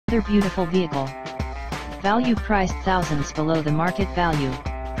Another beautiful vehicle. Value priced thousands below the market value,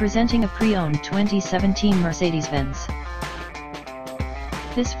 presenting a pre-owned 2017 Mercedes-Benz.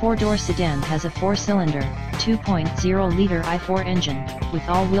 This four-door sedan has a four-cylinder, 2.0-liter i4 engine, with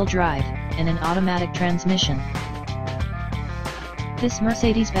all-wheel drive, and an automatic transmission. This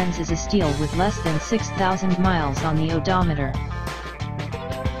Mercedes-Benz is a steal with less than 6,000 miles on the odometer.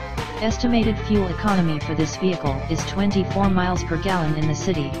 Estimated fuel economy for this vehicle is 24 miles per gallon in the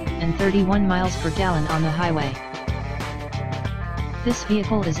city, and 31 miles per gallon on the highway. This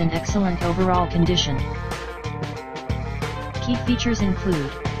vehicle is in excellent overall condition. Key features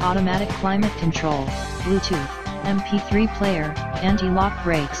include automatic climate control, Bluetooth, MP3 player, anti-lock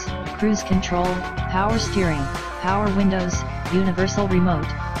brakes, cruise control, power steering, power windows, universal remote,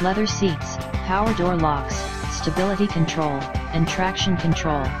 leather seats, power door locks, stability control, and traction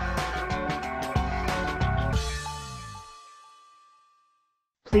control.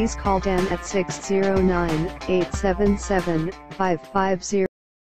 Please call Dan at 609-877-550.